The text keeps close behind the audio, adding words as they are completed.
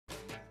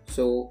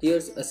So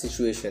here's a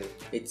situation.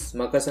 It's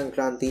Makar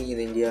Sankranti in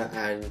India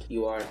and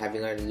you are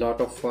having a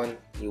lot of fun.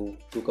 You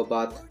took a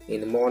bath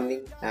in the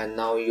morning and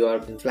now you are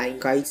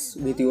flying kites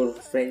with your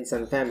friends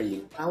and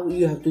family. Now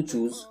you have to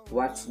choose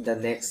what's the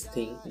next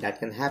thing that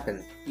can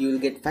happen. You will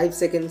get 5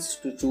 seconds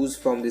to choose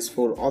from these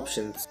 4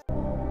 options.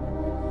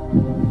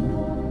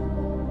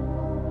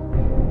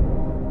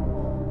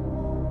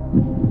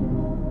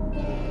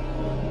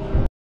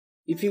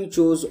 If you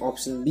chose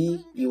option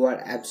B, you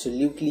are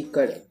absolutely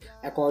correct.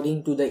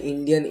 According to the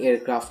Indian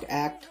Aircraft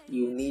Act,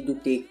 you need to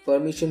take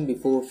permission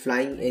before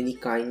flying any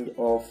kind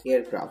of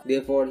aircraft.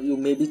 Therefore, you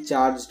may be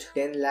charged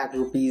 10 lakh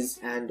rupees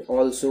and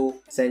also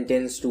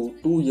sentenced to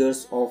 2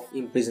 years of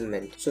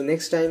imprisonment. So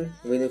next time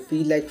when you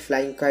feel like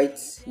flying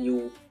kites,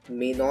 you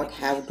may not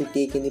have to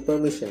take any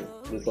permission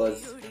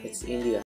because it's India.